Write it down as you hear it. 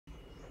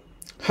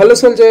Hello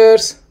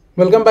soldiers,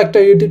 welcome back to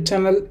our YouTube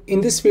channel.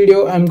 In this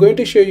video, I'm going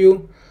to show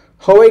you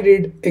how I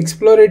did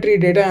exploratory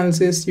data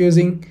analysis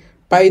using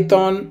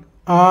Python,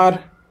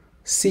 R,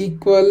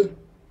 SQL,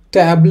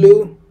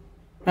 Tableau,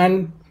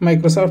 and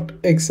Microsoft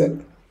Excel.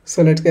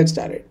 So let's get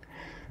started.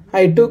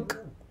 I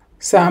took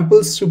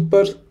Sample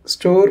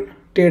Superstore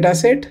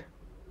Dataset,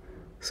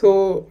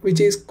 which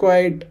is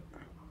quite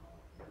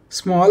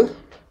small,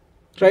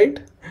 right?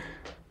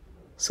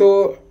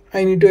 So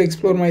I need to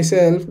explore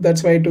myself.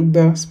 That's why I took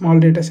the small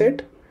data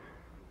set.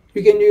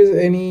 You can use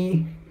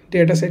any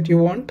data set you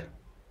want.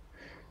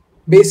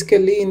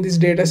 Basically, in this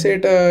data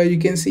set, you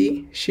can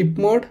see ship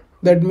mode.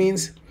 That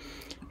means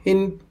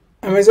in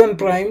Amazon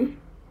Prime,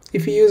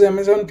 if you use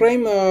Amazon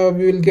Prime,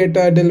 we will get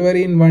a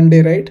delivery in 1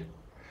 day, right?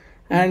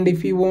 And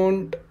if you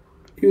won't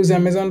use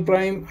Amazon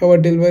Prime, our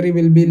delivery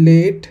will be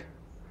late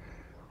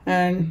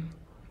and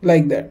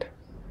like that.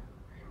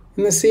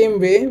 In the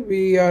same way,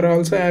 we are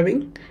also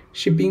having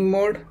shipping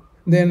mode,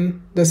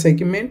 then the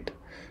segment,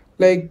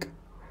 like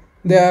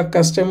there are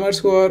customers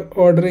who are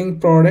ordering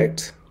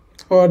products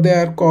or they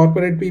are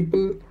corporate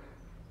people,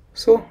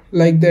 so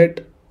like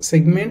that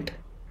segment.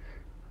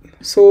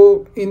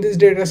 So in this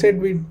data set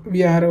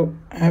we are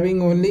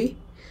having only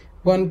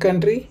one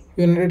country,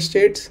 United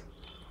States,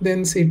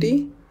 then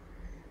city,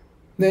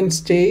 then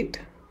state,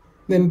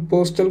 then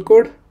postal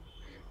code,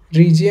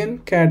 region,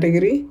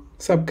 category,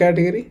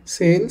 subcategory,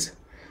 sales,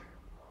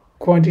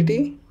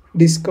 quantity,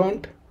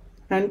 discount,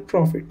 and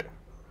profit.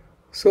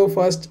 So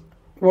first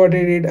what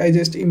I did, I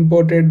just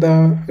imported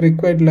the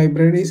required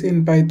libraries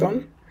in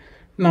Python: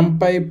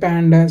 NumPy,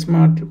 Pandas,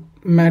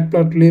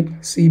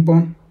 Matplotlib,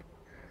 Seaborn.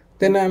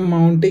 Then I'm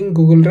mounting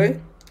Google Drive,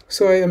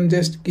 so I am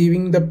just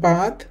giving the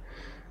path.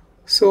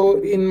 So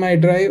in my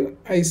drive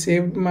I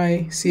saved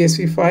my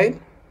CSV file,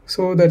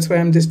 so that's why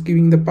I'm just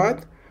giving the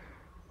path.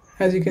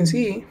 As you can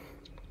see,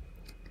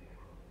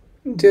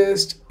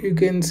 you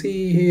can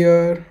see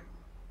here,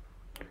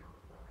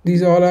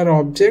 these all are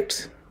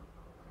objects.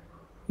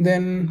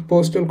 Then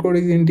postal code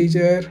is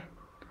integer,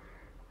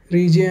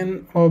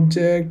 region,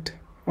 object.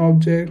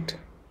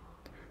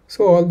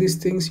 So all these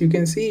things you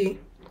can see,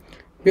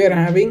 we are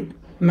having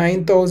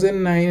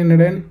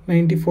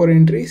 9,994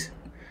 entries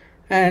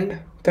and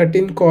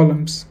 13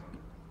 columns.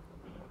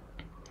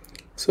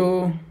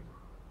 So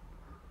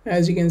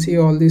as you can see,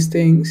 all these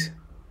things,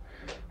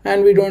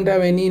 and we don't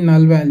have any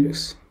null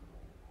values.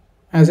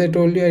 As I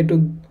told you, I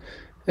took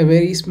a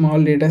very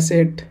small data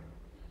set,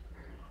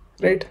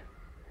 right?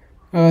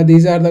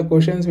 These are the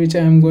questions which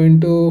I am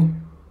going to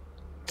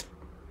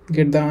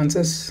get the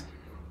answers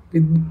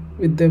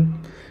with the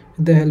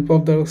help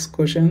of those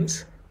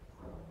questions.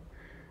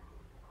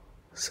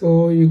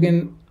 So you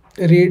can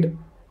read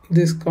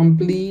this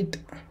complete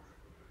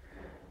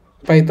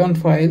Python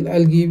file.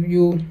 I'll give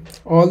you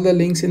all the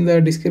links in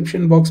the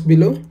description box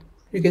below.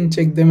 You can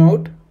check them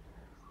out.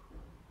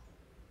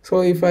 So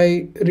if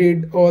I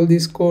read all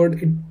this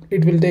code,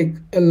 it will take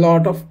a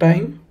lot of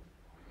time,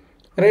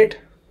 right?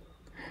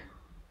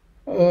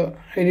 I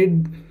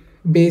did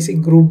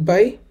basic group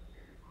by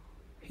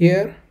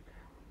here,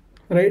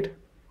 right?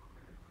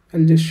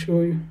 I'll just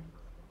show you.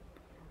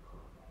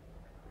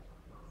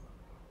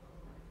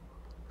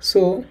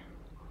 So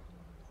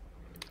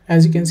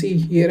as you can see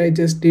here, I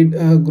just did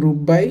a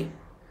group by,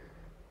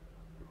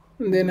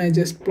 then I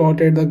just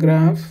plotted the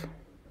graph,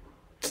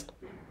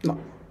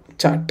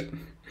 chart.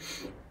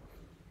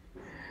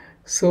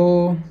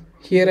 So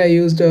here I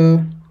used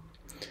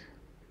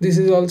this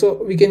is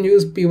also, we can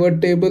use pivot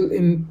table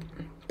in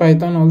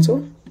Python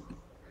also.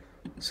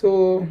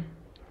 So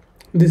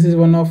this is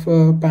one of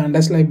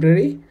Pandas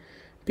library,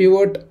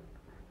 pivot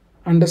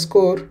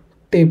underscore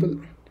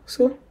table.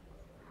 So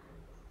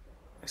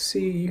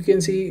see, you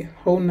can see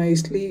how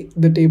nicely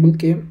the table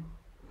came.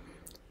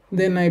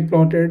 Then I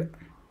plotted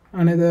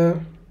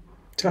another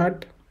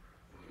chart.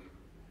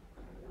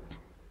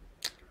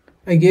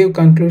 I gave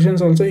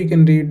conclusions also, you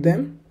can read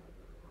them.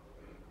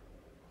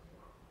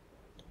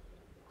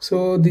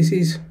 So this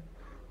is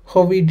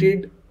how we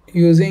did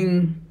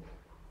using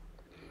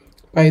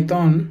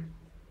Python.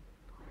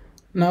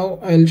 Now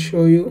I'll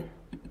show you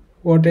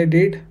what I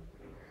did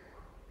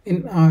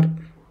in R.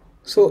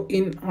 So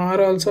in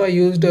R also I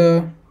used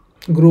a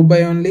group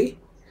by only.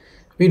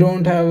 We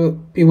don't have a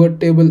pivot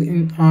table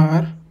in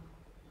R.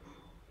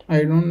 I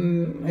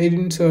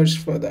didn't search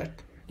for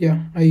that.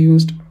 Yeah, I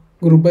used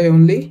group by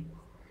only.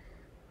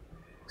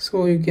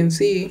 So you can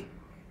see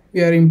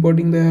we are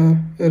importing the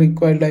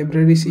required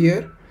libraries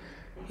here.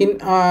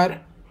 In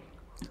R,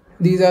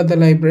 these are the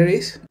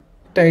libraries: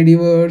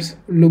 tidyverse,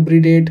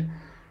 lubridate.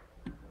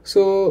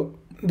 So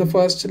the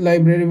first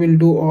library will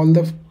do all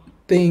the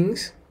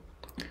things,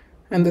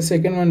 and the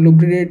second one,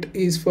 lubridate,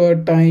 is for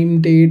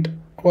time, date,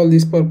 all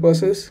these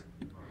purposes.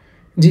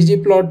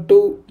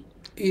 ggplot2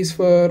 is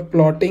for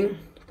plotting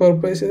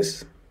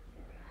purposes.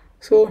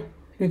 So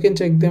you can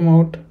check them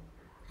out.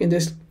 You can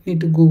just need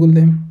to Google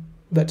them.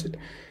 That's it.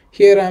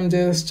 Here I'm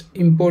just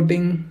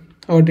importing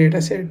our data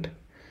set.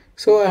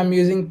 So I'm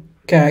using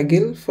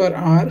Kaggle for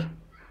R.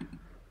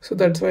 So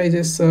that's why I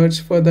just search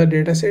for the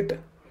dataset.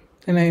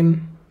 and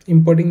I'm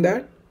importing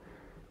that.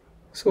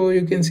 So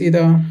you can see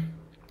the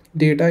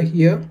data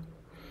here.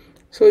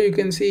 So you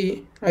can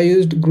see I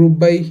used group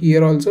by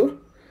here also.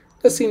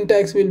 The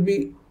syntax will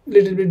be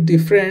little bit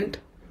different,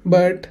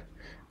 but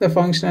the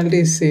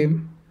functionality is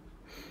same.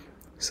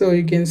 So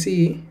you can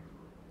see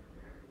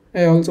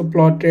I also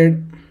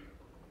plotted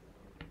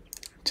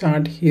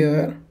chart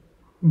here,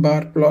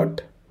 bar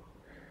plot.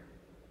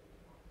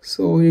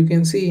 So you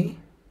can see,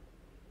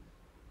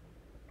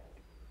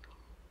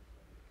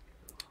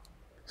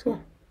 so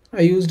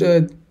I used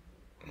a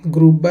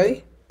group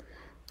by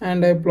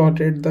and I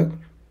plotted the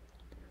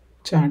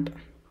chart.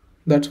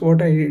 That's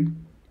what I did.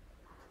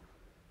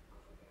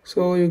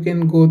 So you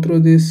can go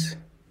through this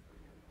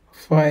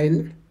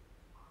file,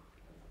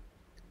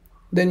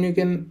 then you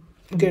can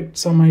get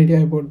some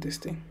idea about this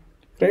thing,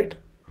 right?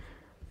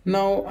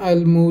 Now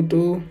I'll move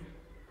to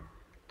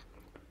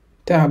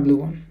Tableau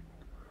one.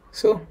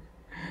 So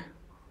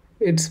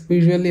it's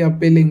visually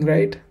appealing,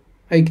 right?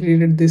 I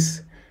created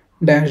this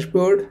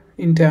dashboard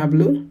in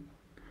Tableau,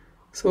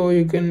 so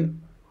you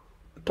can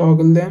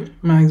toggle them,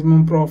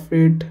 maximum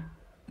profit,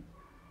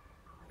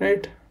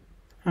 right?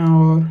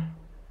 Or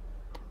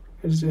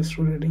it's just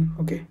rotating.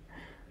 Okay,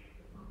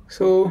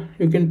 so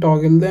you can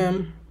toggle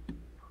them,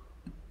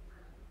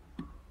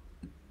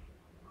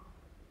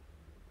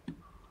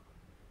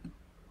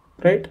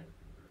 right?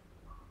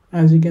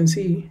 As you can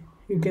see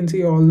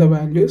all the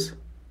values.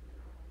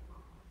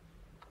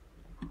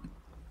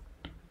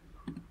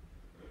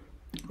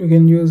 You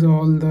can use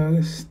all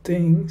those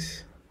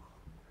things,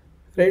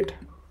 right?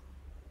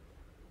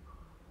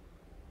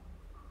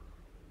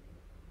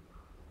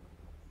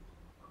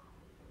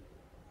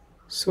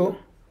 So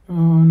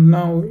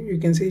now you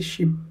can see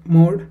ship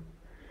mode.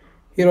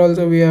 Here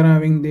also we are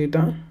having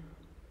data.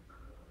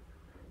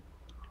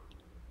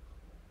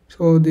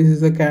 So this is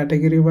the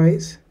category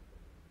wise.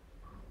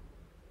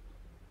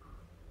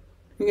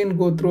 You can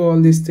go through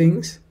all these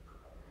things.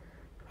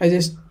 I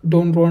just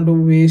don't want to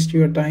waste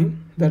your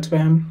time. That's why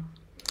I'm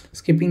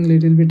skipping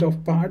little bit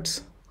of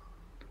parts,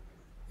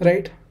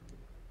 right?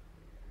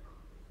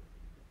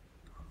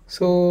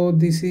 So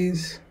this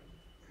is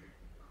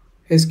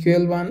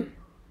SQL one.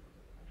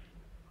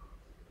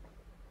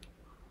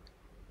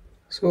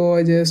 So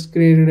I just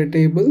created a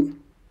table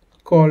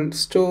called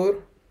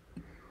store.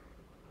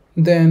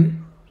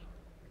 Then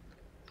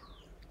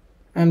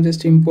I'm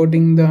just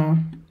importing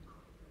the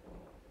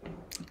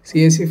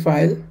CSV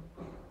file.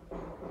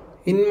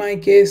 In my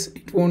case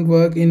it won't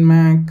work in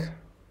Mac.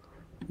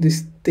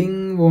 This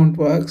thing won't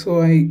work,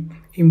 so I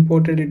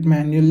imported it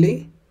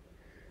manually.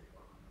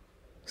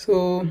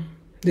 So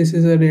this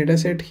is a data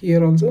set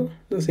here also,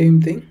 the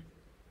same thing.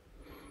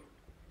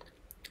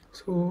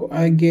 So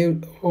I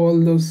gave all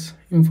those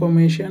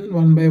information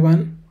one by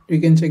one.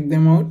 You can check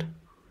them out.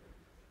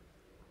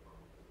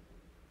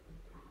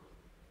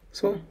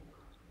 So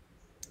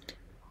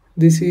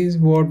this is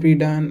what we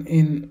done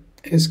in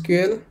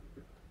SQL.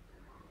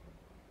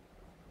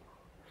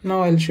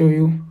 Now I'll show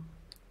you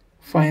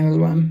final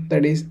one,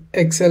 that is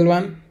Excel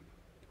one.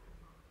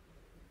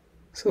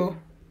 So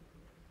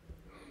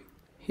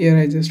here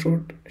I just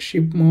wrote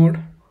ship mode.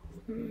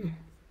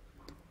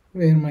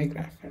 Where my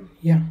graph,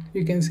 yeah,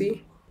 you can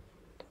see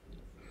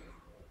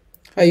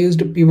I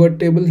used a pivot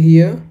table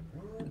here.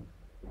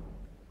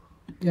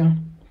 Yeah,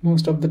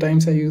 most of the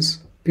times I use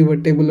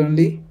pivot table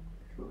only.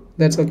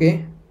 That's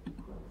okay.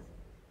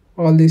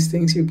 All these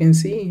things you can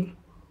see.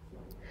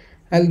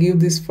 I'll give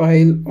this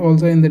file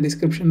also in the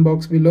description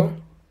box below.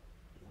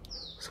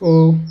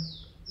 So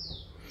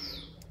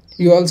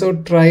you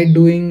also try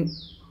doing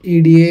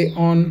EDA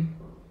on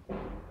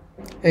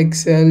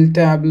Excel,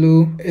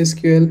 Tableau,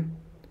 SQL.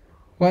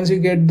 Once you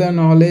get the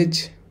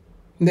knowledge,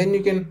 then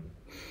you can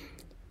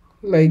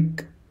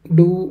like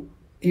do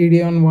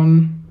EDA on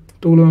one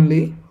tool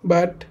only,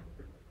 but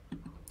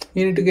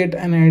you need to get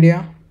an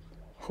idea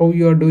how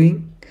you are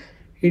doing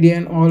EDA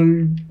on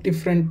all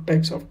different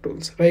types of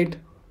tools, right?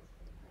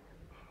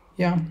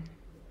 Yeah,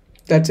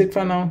 that's it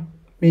for now.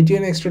 Meet you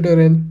in next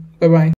tutorial. Bye bye.